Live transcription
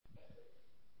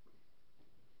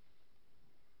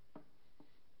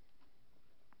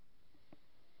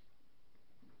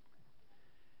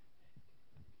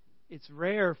it's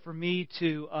rare for me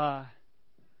to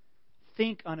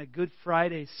think on a Good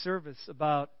Friday service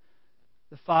about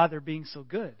the Father being so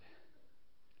good.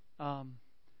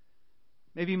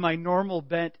 Maybe my normal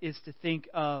bent is to think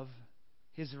of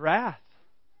His wrath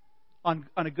on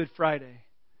a Good Friday.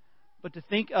 But to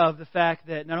think of the fact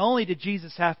that not only did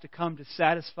Jesus have to come to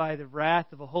satisfy the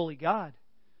wrath of a holy God,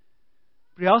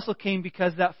 but He also came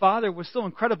because that Father was so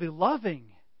incredibly loving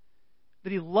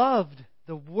that He loved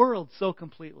the world so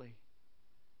completely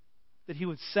that He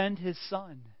would send His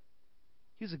Son.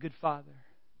 He was a good Father.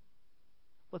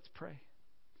 Let's pray.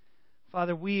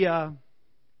 Father, we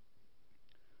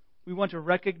want to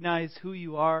recognize who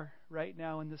You are right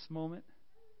now in this moment.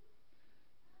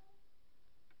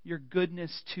 Your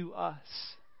goodness to us.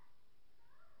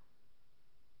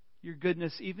 Your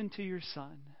goodness even to Your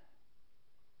Son.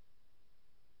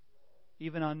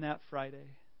 Even on that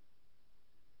Friday.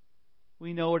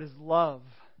 We know it is love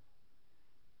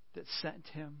that sent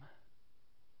Him.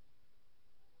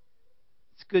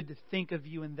 It's good to think of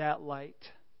You in that light.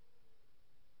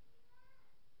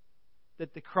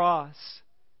 That the cross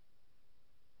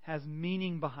has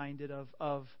meaning behind it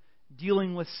of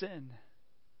dealing with sin.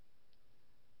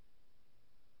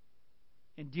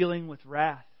 And dealing with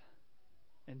wrath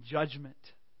and judgment.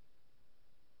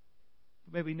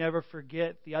 But may we never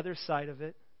forget the other side of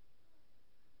it,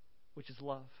 which is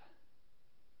love.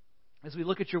 As we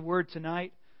look at Your Word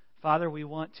tonight, Father, we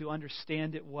want to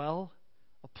understand it well,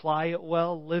 apply it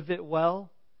well, live it well,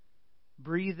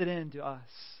 breathe it into us.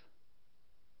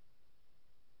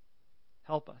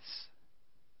 Help us.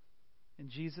 In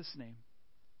Jesus' name,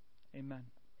 amen.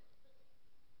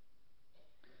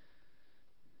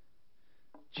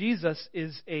 Jesus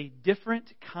is a different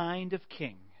kind of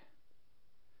king,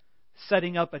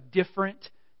 setting up a different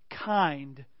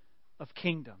kind of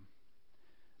kingdom.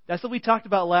 That's what we talked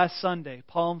about last Sunday,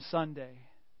 Palm Sunday.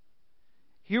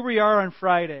 Here we are on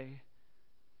Friday.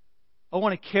 I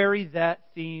want to carry that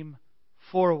theme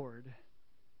forward.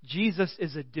 Jesus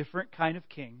is a different kind of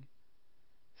king,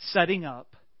 setting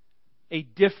up a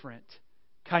different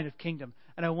kind of kingdom.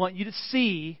 And I want you to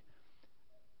see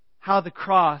how the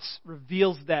cross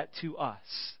reveals that to us.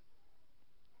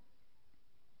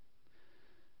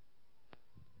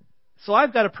 So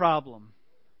I've got a problem.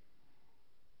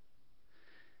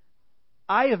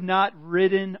 I have not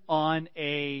ridden on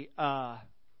a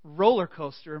roller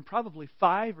coaster in probably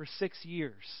 5 or 6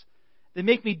 years. They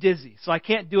make me dizzy, so I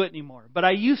can't do it anymore. But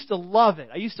I used to love it.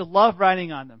 I used to love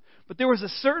riding on them. But there was a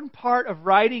certain part of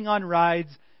riding on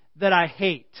rides that I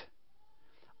hate.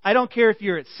 I don't care if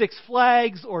you're at Six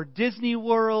Flags or Disney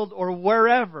World or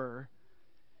wherever.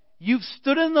 You've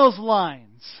stood in those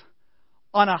lines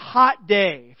on a hot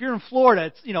day. If you're in Florida,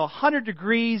 it's 100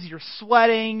 degrees, you're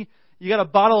sweating, you got a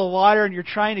bottle of water and you're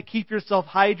trying to keep yourself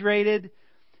hydrated.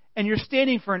 And you're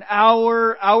standing for an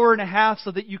hour, hour and a half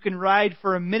so that you can ride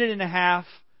for a minute and a half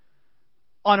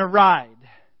on a ride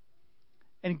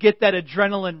and get that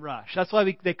adrenaline rush. That's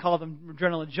why they call them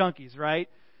adrenaline junkies, right?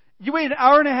 You wait an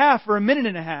hour and a half for a minute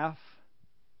and a half.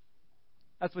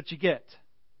 That's what you get.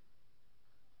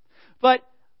 But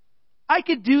I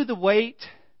could do the wait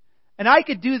and I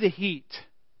could do the heat.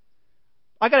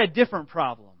 I got a different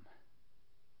problem.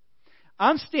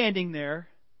 I'm standing there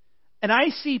and I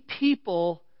see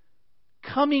people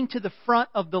coming to the front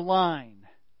of the line.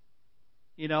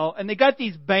 And they got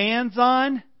these bands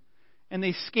on and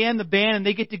they scan the band and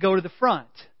they get to go to the front.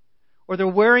 Or they're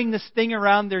wearing this thing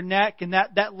around their neck and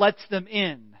that lets them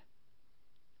in.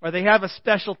 Or they have a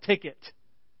special ticket.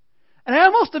 And I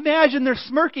almost imagine they're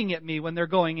smirking at me when they're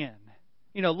going in.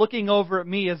 Looking over at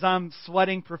me as I'm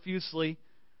sweating profusely.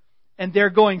 And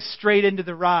they're going straight into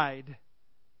the ride.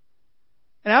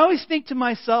 And I always think to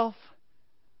myself,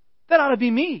 that ought to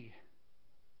be me.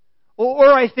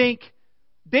 Or I think,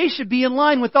 they should be in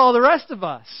line with all the rest of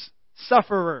us,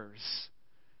 sufferers.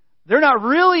 They're not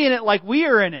really in it like we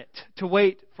are in it to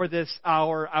wait for this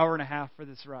hour, hour and a half for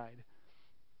this ride.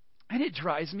 And it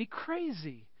drives me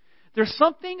crazy. There's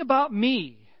something about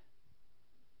me,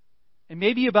 and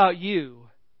maybe about you,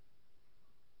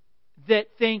 that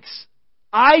thinks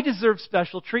I deserve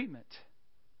special treatment.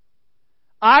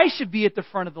 I should be at the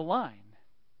front of the line.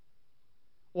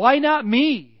 Why not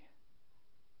me?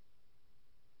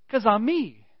 Because I'm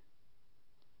me.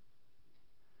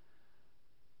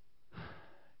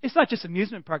 It's not just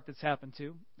amusement park that's happened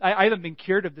to. I haven't been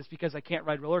cured of this because I can't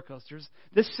ride roller coasters.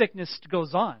 This sickness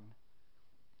goes on.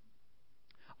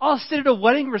 I'll sit at a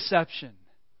wedding reception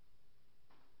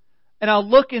and I'll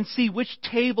look and see which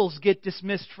tables get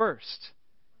dismissed first.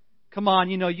 Come on,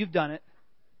 you've done it.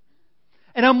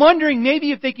 And I'm wondering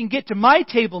maybe if they can get to my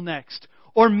table next.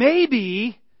 Or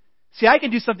maybe See, I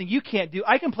can do something you can't do.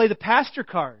 I can play the pastor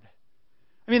card.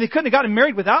 I mean, they couldn't have gotten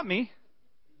married without me.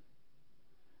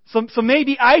 So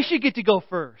maybe I should get to go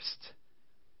first.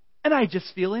 And I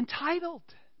just feel entitled.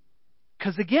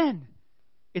 Because again,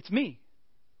 it's me.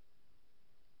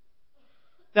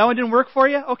 That one didn't work for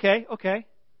you? Okay.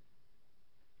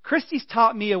 Christy's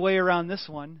taught me a way around this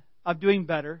one. I'm doing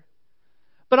better.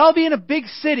 But I'll be in a big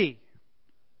city,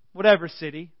 whatever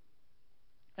city,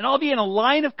 and I'll be in a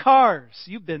line of cars.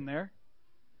 You've been there.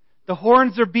 The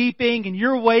horns are beeping, and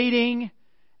you're waiting,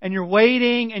 and you're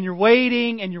waiting, and you're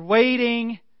waiting, and you're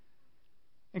waiting.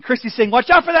 And Christy's saying, watch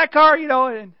out for that car,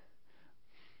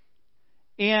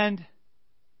 And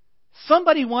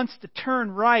somebody wants to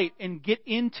turn right and get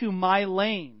into my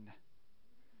lane,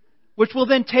 which will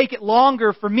then take it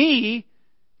longer for me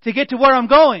to get to where I'm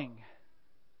going.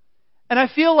 And I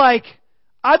feel like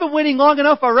I've been waiting long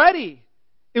enough already.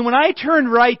 And when I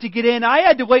turned right to get in, I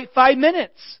had to wait 5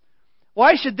 minutes.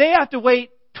 Why should they have to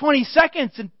wait 20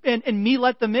 seconds and me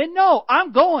let them in? No,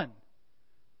 I'm going.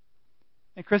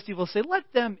 And Christy will say, let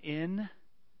them in.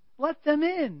 Let them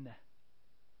in.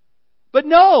 But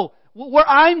no, where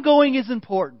I'm going is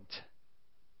important.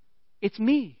 It's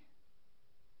me.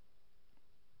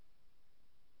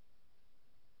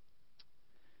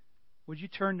 Would you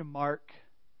turn to Mark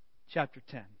chapter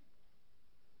 10?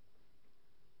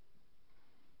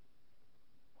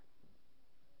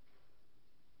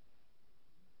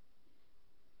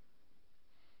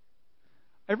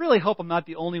 I really hope I'm not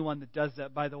the only one that does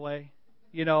that, by the way.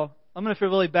 I'm going to feel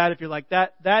really bad if you're like,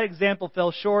 that example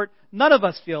fell short. None of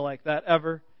us feel like that,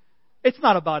 ever. It's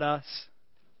not about us.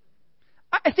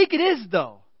 I think it is,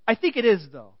 though.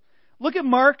 Look at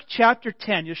Mark chapter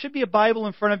 10. There should be a Bible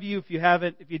in front of you if you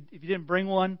haven't, if you didn't bring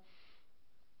one.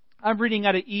 I'm reading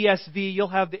out of ESV. You'll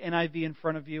have the NIV in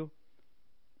front of you.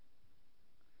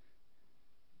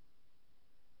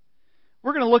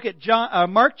 We're going to look at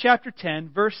Mark chapter 10,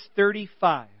 verse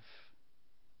 35.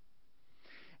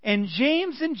 And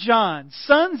James and John,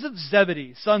 sons of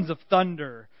Zebedee, sons of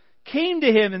thunder, came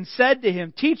to him and said to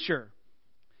him, Teacher,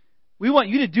 we want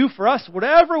you to do for us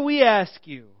whatever we ask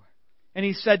you. And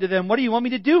he said to them, What do you want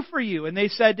me to do for you? And they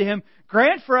said to him,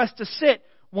 Grant for us to sit,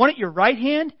 one at your right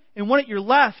hand and one at your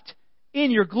left, in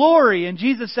your glory. And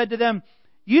Jesus said to them,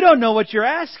 You don't know what you're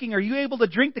asking. Are you able to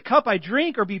drink the cup I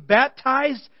drink, or be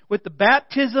baptized with the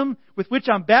baptism with which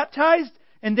I'm baptized?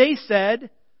 And they said,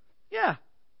 Yeah,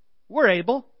 we're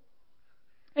able.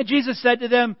 And Jesus said to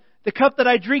them, The cup that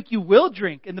I drink you will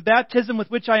drink, and the baptism with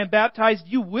which I am baptized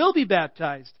you will be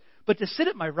baptized. But to sit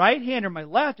at my right hand or my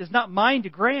left is not mine to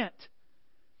grant,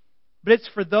 but it's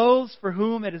for those for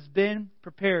whom it has been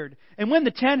prepared. And when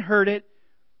the 10 heard it,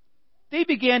 they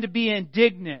began to be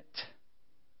indignant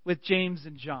with James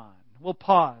and John. We'll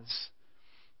pause.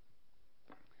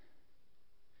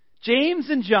 James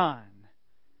and John.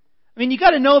 I mean, you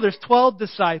got to know there's 12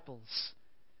 disciples.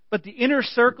 But the inner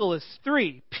circle is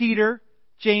 3. Peter,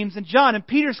 James, and John. And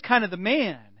Peter's kind of the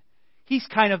man. He's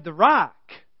kind of the rock.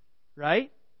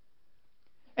 Right?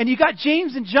 And you got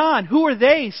James and John. Who are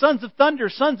they? Sons of thunder,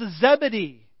 sons of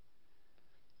Zebedee.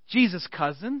 Jesus'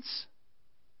 cousins.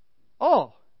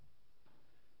 Oh.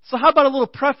 So how about a little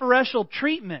preferential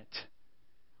treatment?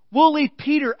 We'll leave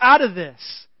Peter out of this.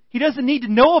 He doesn't need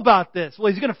to know about this.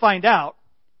 Well, he's going to find out.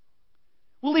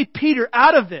 We'll leave Peter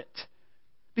out of it.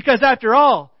 Because after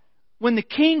all, when the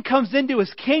king comes into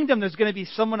his kingdom, there's going to be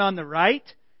someone on the right.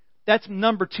 That's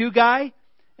number 2 guy.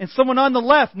 And someone on the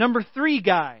left, number 3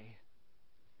 guy.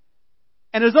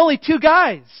 And there's only 2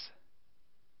 guys.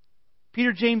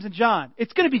 Peter, James, and John.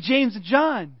 It's going to be James and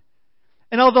John.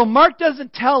 And although Mark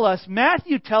doesn't tell us,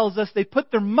 Matthew tells us they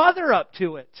put their mother up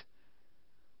to it.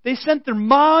 They sent their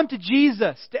mom to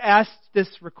Jesus to ask this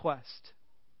request.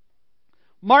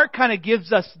 Mark kind of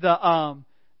gives us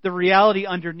the reality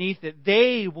underneath it.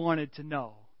 They wanted to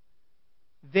know.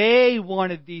 They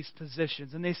wanted these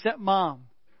positions. And they sent mom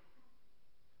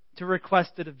to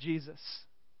request it of Jesus.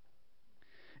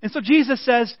 And so Jesus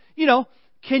says,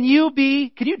 can you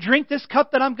drink this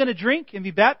cup that I'm going to drink and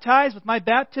be baptized with my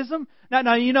baptism?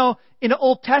 Now, in an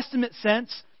Old Testament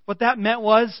sense, what that meant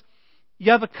was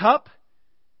you have a cup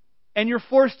and you're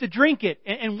forced to drink it.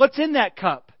 And what's in that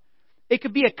cup? It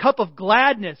could be a cup of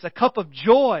gladness, a cup of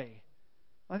joy.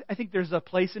 I think there's a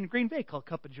place in Green Bay called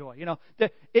Cup of Joy.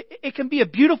 It can be a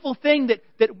beautiful thing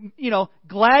that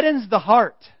gladdens the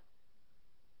heart.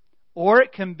 Or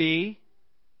it can be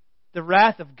the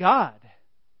wrath of God.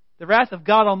 The wrath of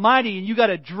God Almighty, and you got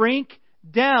to drink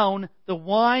down the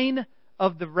wine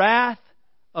of the wrath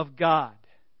of God.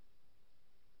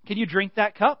 Can you drink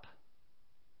that cup?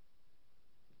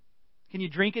 Can you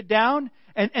drink it down?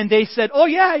 And they said, oh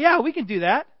yeah, we can do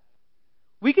that.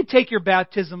 We could take your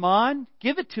baptism on,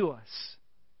 give it to us.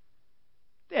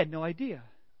 They had no idea.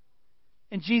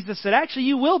 And Jesus said, actually,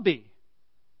 you will be.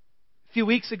 A few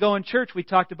weeks ago in church, we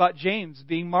talked about James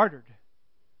being martyred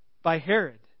by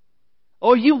Herod.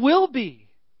 Oh, you will be.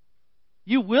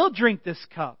 You will drink this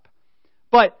cup.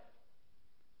 But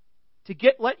to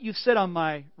let you sit on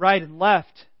my right and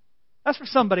left, that's for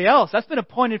somebody else. That's been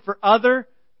appointed for other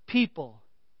people.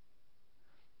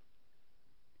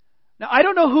 Now, I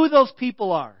don't know who those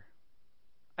people are.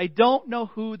 I don't know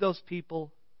who those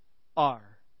people are.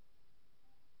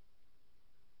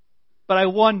 But I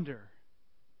wonder.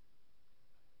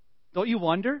 Don't you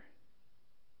wonder?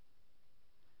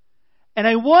 And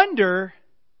I wonder,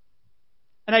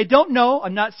 and I don't know,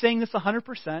 I'm not saying this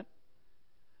 100%,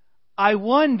 I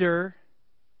wonder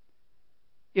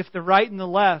if the right and the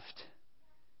left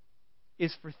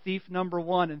is for thief number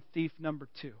 1 and thief number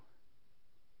 2.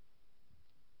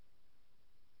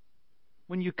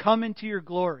 When you come into your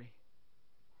glory,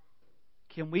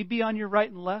 can we be on your right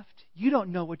and left? You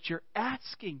don't know what you're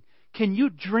asking. Can you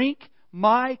drink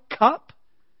my cup?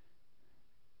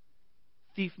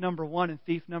 Thief number 1 and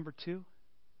thief number 2.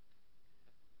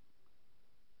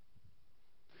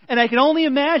 And I can only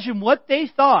imagine what they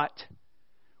thought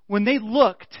when they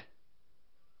looked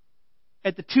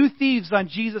at the 2 thieves on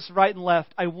Jesus' right and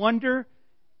left. I wonder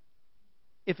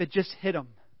if it just hit them.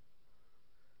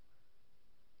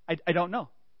 I don't know.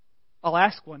 I'll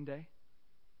ask one day.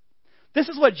 This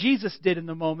is what Jesus did in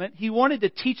the moment. He wanted to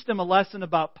teach them a lesson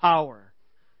about power,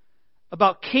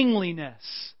 about kingliness.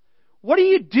 What do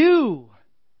you do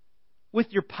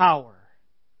with your power?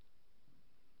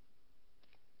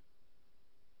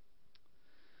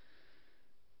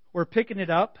 We're picking it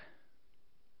up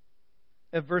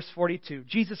at verse 42.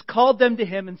 Jesus called them to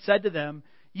him and said to them,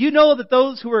 you know that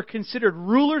those who are considered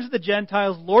rulers of the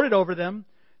Gentiles lord it over them.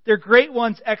 Their great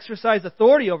ones exercise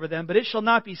authority over them, but it shall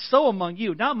not be so among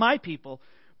you, not my people.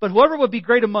 But whoever would be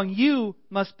great among you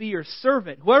must be your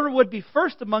servant. Whoever would be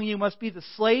first among you must be the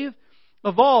slave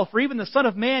of all. For even the Son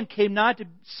of Man came not to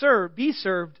be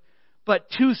served,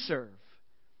 but to serve,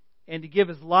 and to give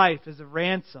his life as a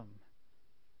ransom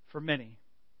for many.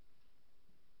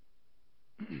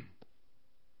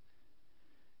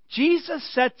 Jesus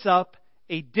sets up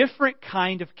a different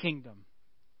kind of kingdom.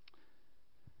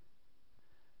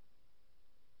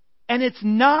 And it's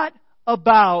not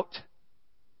about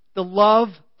the love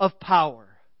of power.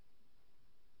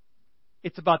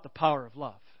 It's about the power of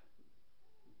love.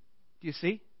 Do you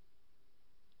see?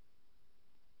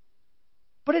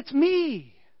 But it's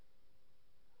me.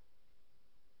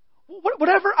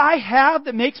 Whatever I have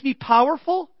that makes me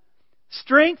powerful,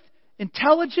 strength,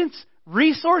 intelligence,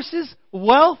 resources,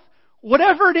 wealth,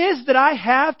 whatever it is that I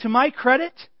have to my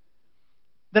credit,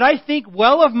 that I think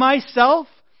well of myself,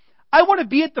 I want to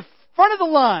be at the front of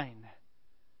the line.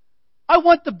 I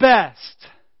want the best.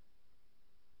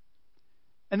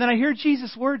 And then I hear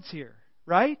Jesus' words here,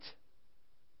 right?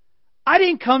 I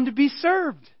didn't come to be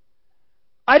served.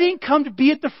 I didn't come to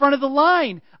be at the front of the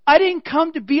line. I didn't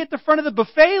come to be at the front of the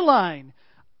buffet line.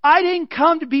 I didn't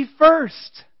come to be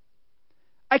first.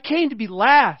 I came to be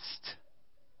last.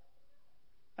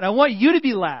 And I want you to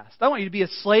be last. I want you to be a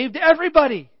slave to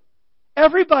everybody.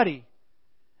 Everybody.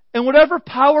 And whatever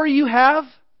power you have,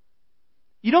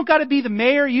 you don't got to be the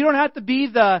mayor. You don't have to be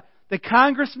the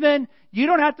congressman. You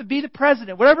don't have to be the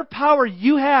president. Whatever power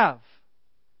you have,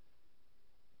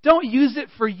 don't use it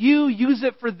for you. Use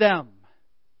it for them.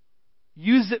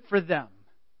 Use it for them.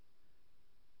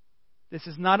 This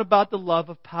is not about the love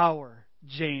of power,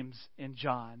 James and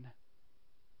John.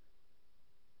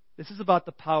 This is about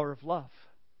the power of love.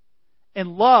 And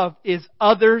love is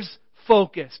others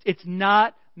focused. It's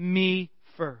not me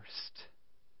first.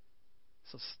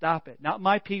 So stop it. Not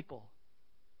my people.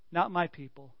 Not my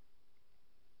people.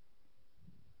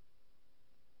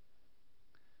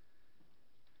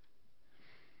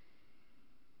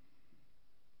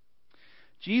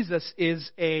 Jesus is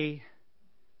a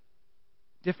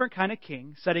different kind of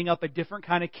king, setting up a different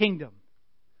kind of kingdom.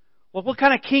 Well, what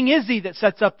kind of king is he that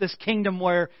sets up this kingdom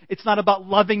where it's not about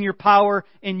loving your power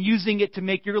and using it to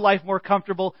make your life more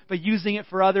comfortable, but using it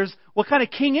for others? What kind of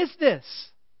king is this?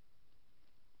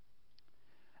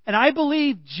 And I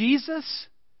believe Jesus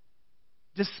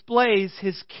displays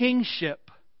his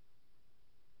kingship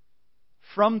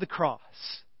from the cross.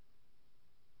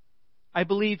 I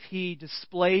believe he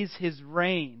displays his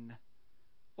reign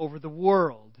over the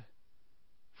world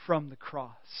from the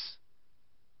cross.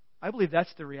 I believe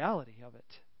that's the reality of it.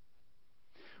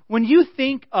 When you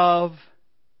think of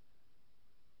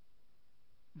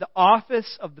the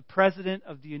office of the President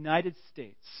of the United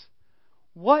States,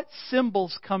 what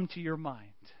symbols come to your mind?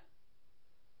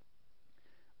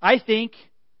 I think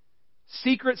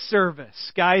Secret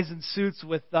Service, guys in suits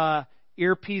with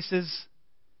earpieces,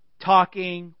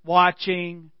 talking,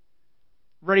 watching,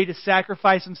 ready to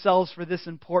sacrifice themselves for this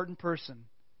important person.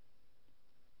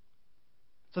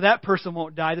 So that person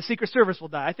won't die. The Secret Service will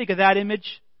die. I think of that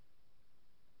image.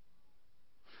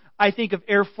 I think of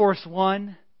Air Force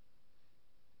One,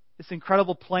 this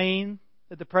incredible plane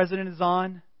that the president is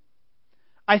on.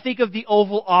 I think of the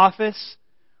Oval Office,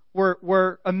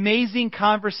 where amazing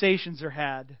conversations are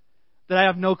had that I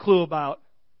have no clue about.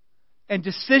 And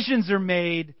decisions are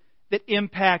made that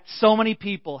impact so many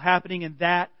people happening in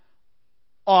that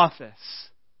office.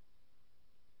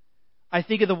 I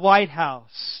think of the White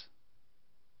House.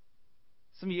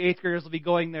 Some of you 8th graders will be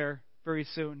going there very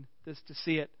soon just to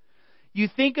see it. You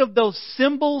think of those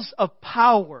symbols of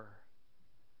power,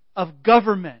 of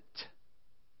government.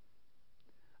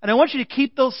 And I want you to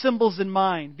keep those symbols in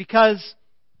mind, because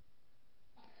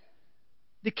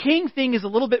the king thing is a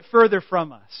little bit further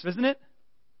from us, isn't it?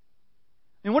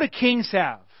 I mean, what do kings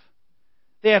have?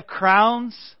 They have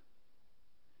crowns.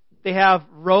 They have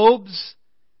robes.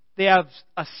 They have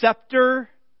a scepter.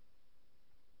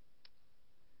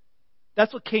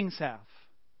 That's what kings have.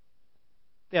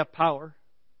 They have power.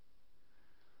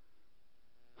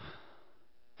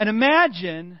 And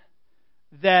imagine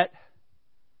that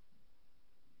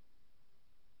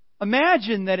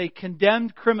a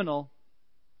condemned criminal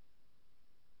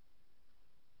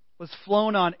was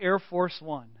flown on Air Force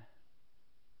One,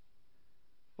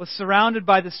 was surrounded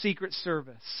by the Secret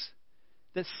Service,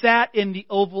 that sat in the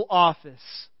Oval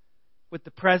Office with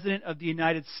the President of the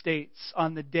United States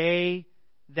on the day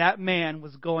that man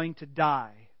was going to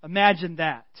die. Imagine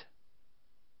that.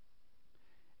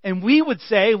 And we would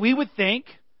think,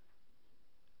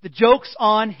 the joke's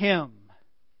on him.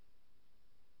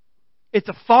 It's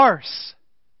a farce.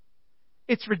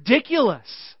 It's ridiculous.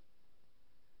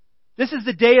 This is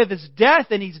the day of his death,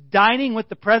 and he's dining with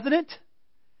the president.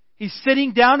 He's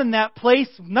sitting down in that place.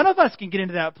 None of us can get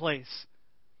into that place.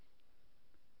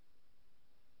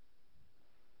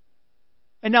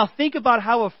 And now think about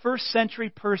how a first century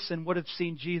person would have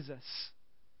seen Jesus.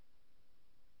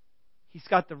 He's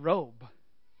got the robe.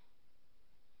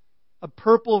 A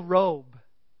purple robe.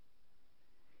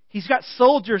 He's got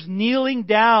soldiers kneeling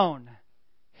down,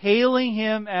 hailing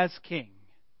him as king.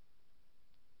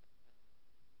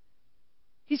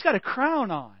 He's got a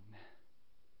crown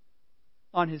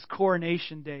on his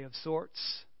coronation day of sorts.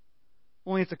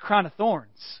 Only it's a crown of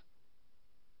thorns.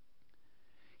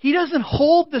 He doesn't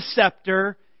hold the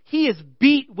scepter. He is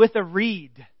beat with a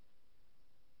reed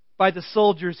by the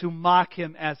soldiers who mock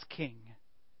him as king.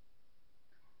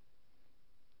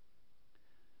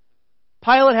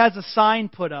 Pilate has a sign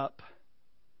put up,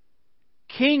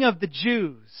 King of the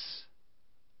Jews,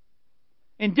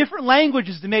 in different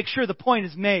languages to make sure the point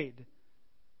is made.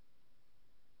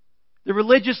 The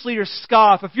religious leaders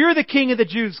scoff, if you're the King of the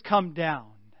Jews, come down.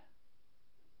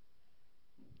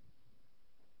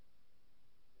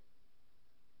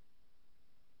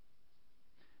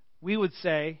 We would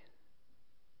say,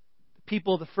 the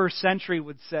people of the first century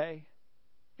would say,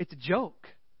 it's a joke.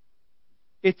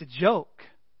 It's a joke.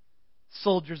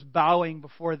 Soldiers bowing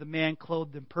before the man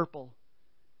clothed in purple,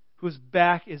 whose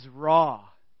back is raw.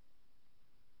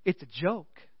 It's a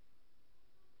joke.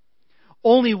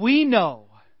 Only we know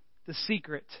the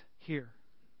secret here.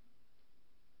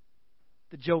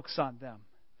 The joke's on them.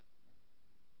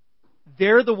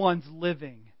 They're the ones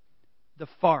living the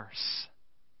farce.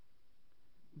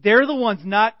 They're the ones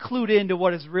not clued into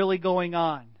what is really going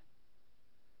on.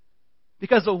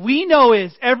 Because what we know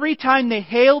is every time they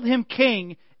hailed him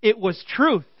king, it was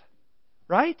truth.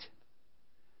 Right?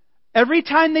 Every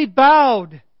time they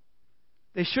bowed,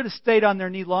 they should have stayed on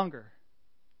their knee longer.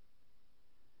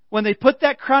 When they put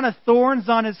that crown of thorns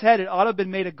on his head, it ought to have been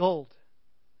made of gold.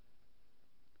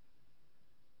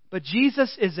 But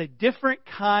Jesus is a different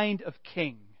kind of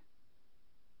king.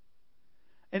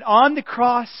 And on the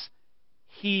cross,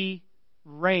 he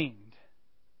reigned.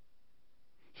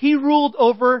 He ruled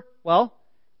over,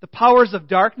 the powers of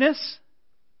darkness.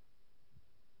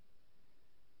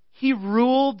 He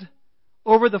ruled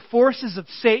over the forces of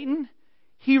Satan.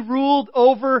 He ruled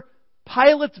over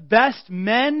Pilate's best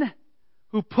men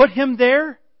who put him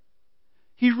there.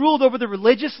 He ruled over the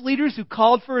religious leaders who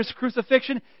called for his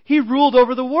crucifixion. He ruled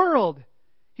over the world.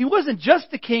 He wasn't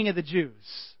just the King of the Jews.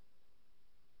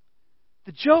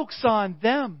 The joke's on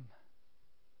them.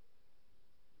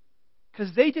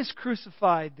 Because they just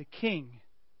crucified the King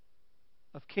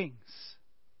of Kings.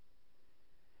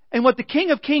 And what the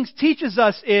King of Kings teaches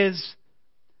us is,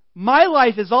 my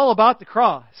life is all about the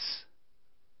cross.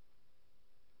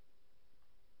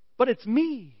 But it's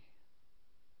me.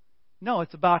 No,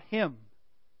 it's about Him.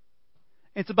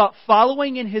 It's about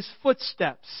following in His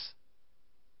footsteps.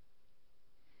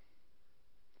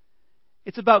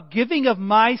 It's about giving of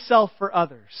myself for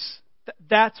others.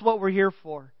 That's what we're here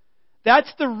for.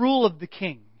 That's the rule of the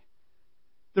King.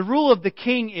 The rule of the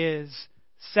King is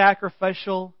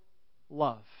sacrificial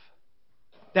love.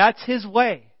 That's His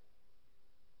way.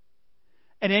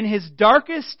 And in His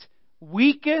darkest,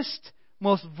 weakest,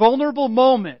 most vulnerable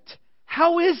moment,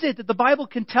 how is it that the Bible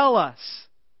can tell us?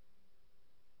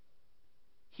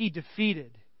 He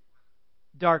defeated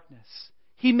darkness.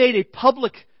 He made a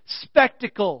public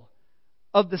spectacle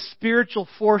of the spiritual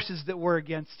forces that were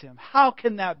against Him. How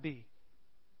can that be?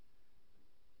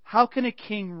 How can a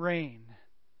king reign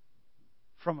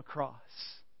from a cross?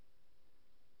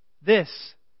 This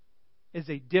is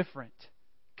a different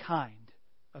kind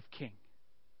of king.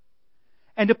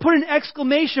 And to put an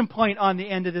exclamation point on the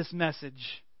end of this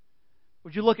message,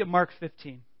 would you look at Mark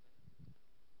 15?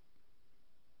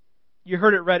 You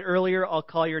heard it read earlier. I'll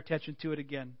call your attention to it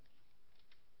again.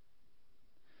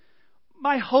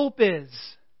 My hope is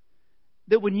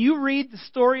that when you read the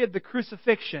story of the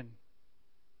crucifixion,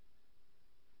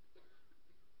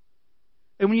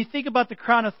 and when you think about the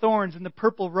crown of thorns and the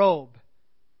purple robe,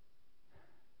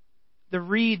 the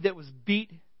reed that was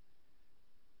beat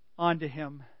onto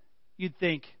Him, you'd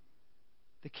think,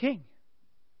 the King.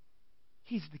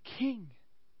 He's the King.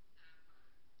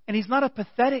 And He's not a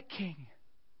pathetic king.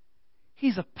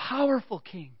 He's a powerful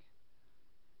king.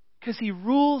 Because He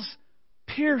rules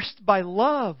pierced by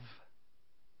love.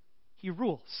 He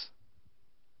rules.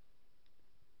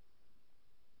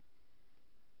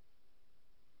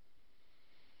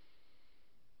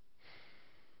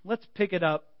 Let's pick it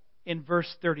up in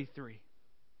verse 33.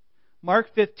 Mark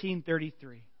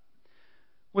 15:33.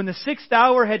 When the 6th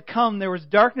hour had come, there was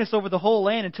darkness over the whole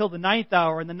land until the 9th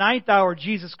hour. In the 9th hour,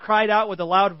 Jesus cried out with a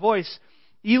loud voice,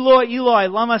 Eloi, Eloi,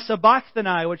 lama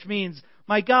sabachthani, which means,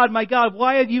 my God,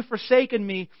 why have you forsaken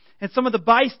me? And some of the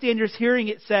bystanders hearing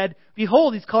it said,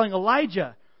 behold, he's calling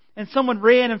Elijah. And someone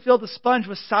ran and filled a sponge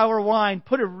with sour wine,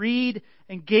 put a reed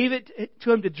and gave it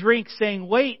to him to drink, saying,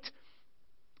 wait,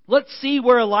 let's see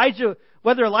whether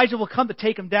Elijah will come to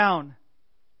take him down.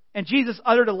 And Jesus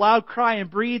uttered a loud cry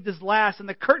and breathed his last, and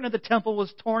the curtain of the temple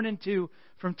was torn in two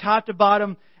from top to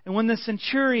bottom. And when the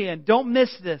centurion, don't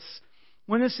miss this,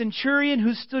 when the centurion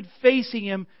who stood facing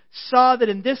him saw that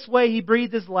in this way he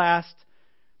breathed his last,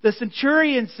 the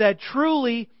centurion said,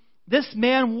 truly, this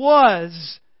man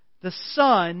was the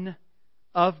Son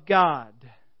of God.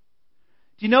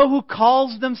 Do you know who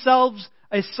calls themselves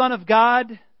a Son of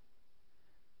God?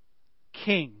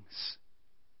 Kings.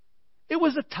 It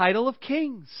was a title of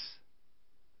kings.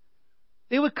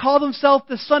 They would call themselves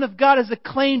the Son of God as a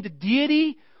claim to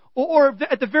deity, or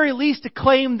at the very least a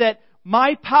claim that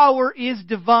my power is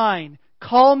divine.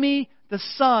 Call me the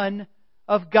Son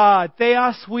of God.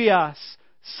 Theos huios,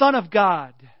 Son of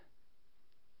God.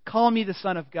 Call me the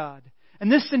Son of God.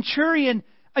 And this centurion,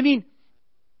 again,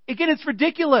 it's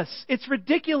ridiculous. It's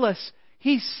ridiculous.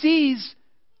 He sees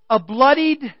a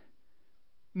bloodied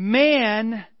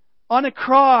man on a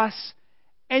cross,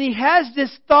 and he has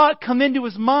this thought come into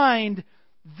his mind,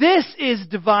 this is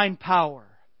divine power.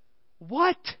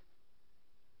 What?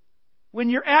 When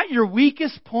you're at your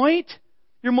weakest point,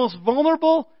 your most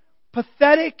vulnerable,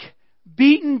 pathetic,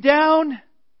 beaten down,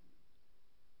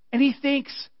 and he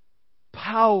thinks,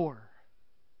 power.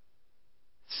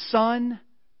 Son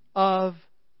of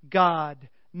God.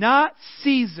 Not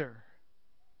Caesar.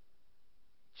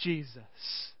 Jesus.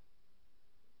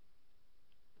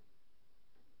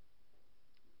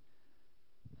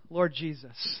 Lord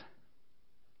Jesus,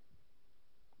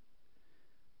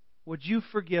 would you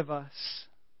forgive us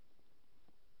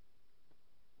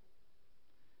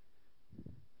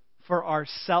for our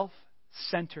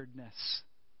self-centeredness?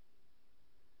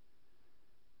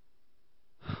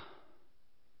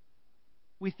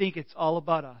 We think it's all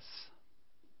about us.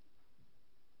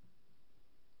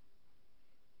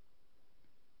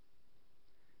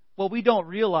 What we don't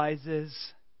realize is,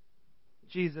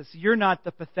 Jesus, you're not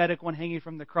the pathetic one hanging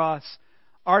from the cross.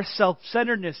 Our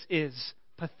self-centeredness is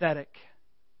pathetic.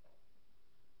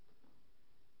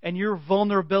 And your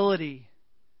vulnerability,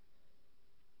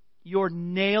 your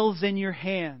nails in your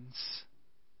hands,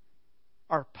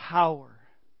 are power.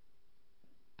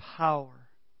 Power.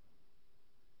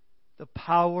 The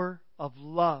power of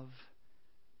love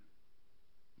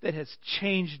that has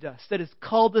changed us, that has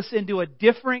called us into a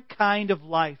different kind of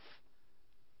life.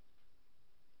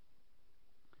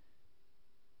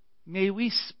 May we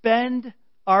spend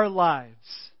our lives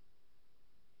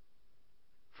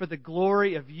for the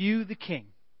glory of you, the King.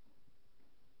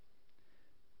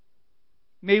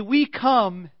 May we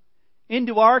come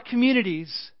into our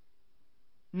communities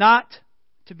not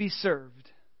to be served,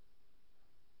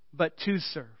 but to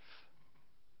serve.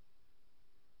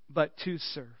 But to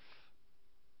serve.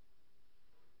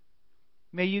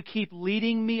 May you keep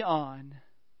leading me on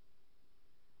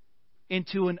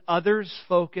into an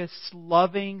others-focused,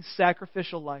 loving,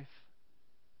 sacrificial life.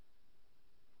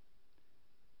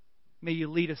 May you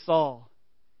lead us all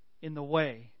in the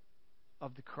way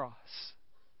of the cross.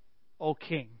 O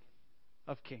King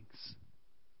of Kings,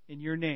 in your name.